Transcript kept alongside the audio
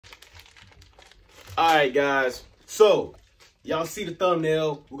All right, guys. So, y'all see the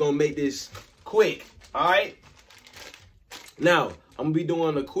thumbnail. We're going to make this quick. All right? Now, I'm going to be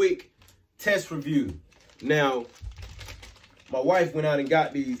doing a quick test review. Now, my wife went out and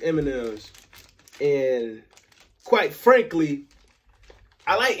got these M&Ms. And quite frankly,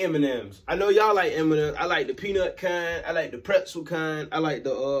 I like M&Ms. I know y'all like M&Ms. I like the peanut kind. I like the pretzel kind. I like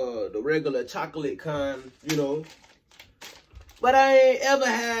the regular chocolate kind, you know. But I ain't ever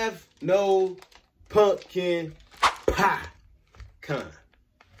have no pumpkin pie kind.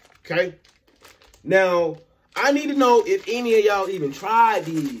 Okay? Now, I need to know if any of y'all even tried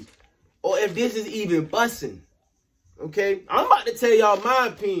these or if this is even bussin'. Okay? I'm about to tell y'all my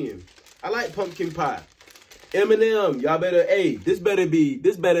opinion. I like pumpkin pie. M&M, y'all better, hey, this better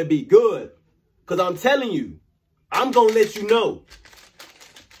be good. Cause I'm telling you, I'm gonna let you know.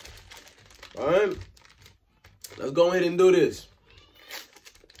 All right? Let's go ahead and do this.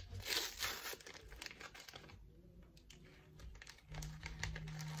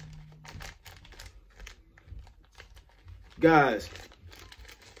 Guys,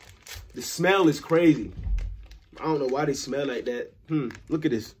 the smell is crazy. I don't know why they smell like that. Look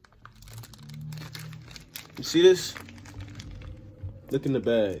at this. You see this? Look in the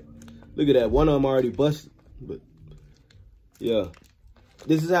bag. Look at that. One of them already busted. But yeah,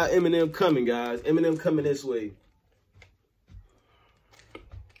 this is how M&M coming, guys. M&M coming this way.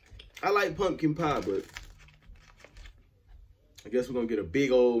 I like pumpkin pie, but I guess we're gonna get a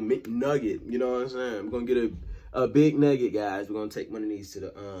big old nugget. You know what I'm saying? We're gonna get a big nugget, guys. We're gonna take one of these to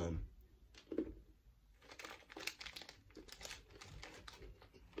the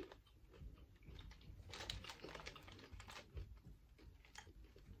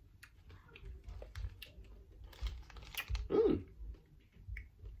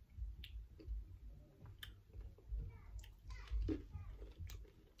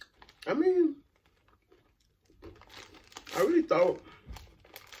I mean, I really thought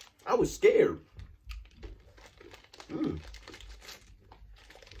I was scared.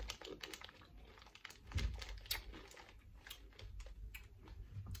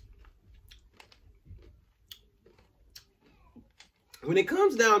 When it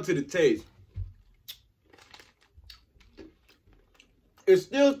comes down to the taste, it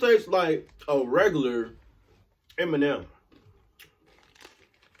still tastes like a regular M&M.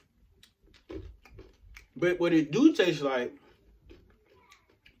 But what it do taste like,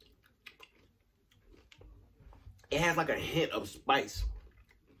 it has like a hint of spice.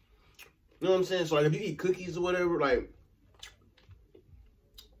 You know what I'm saying? So like if you eat cookies or whatever, like,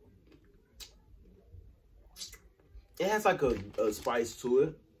 it has like a spice to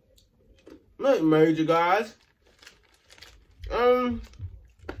it. Nothing major, guys.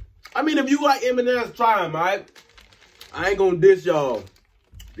 I mean, if you like M&M's, try them, right? I ain't gonna diss y'all.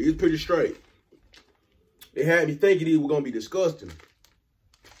 These pretty straight. They had me thinking these were gonna be disgusting.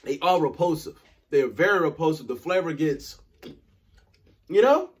 They are repulsive. They're very repulsive. The flavor gets, you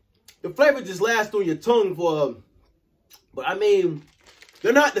know, the flavor just lasts on your tongue for, but I mean,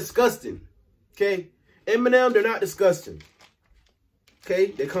 they're not disgusting, okay? M&M, they're not disgusting, okay?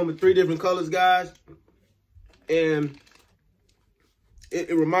 They come in 3 different colors, guys, and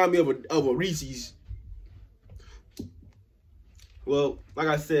it reminds me of a Reese's. Well, like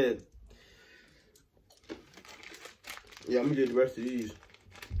I said, yeah, I'm gonna get the rest of these.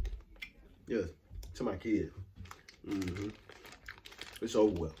 Yeah, to my kid. It's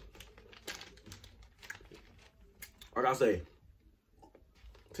over well. Like I say,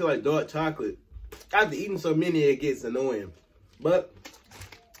 I feel like dark chocolate. After eating so many, it gets annoying. But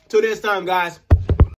till next time, guys.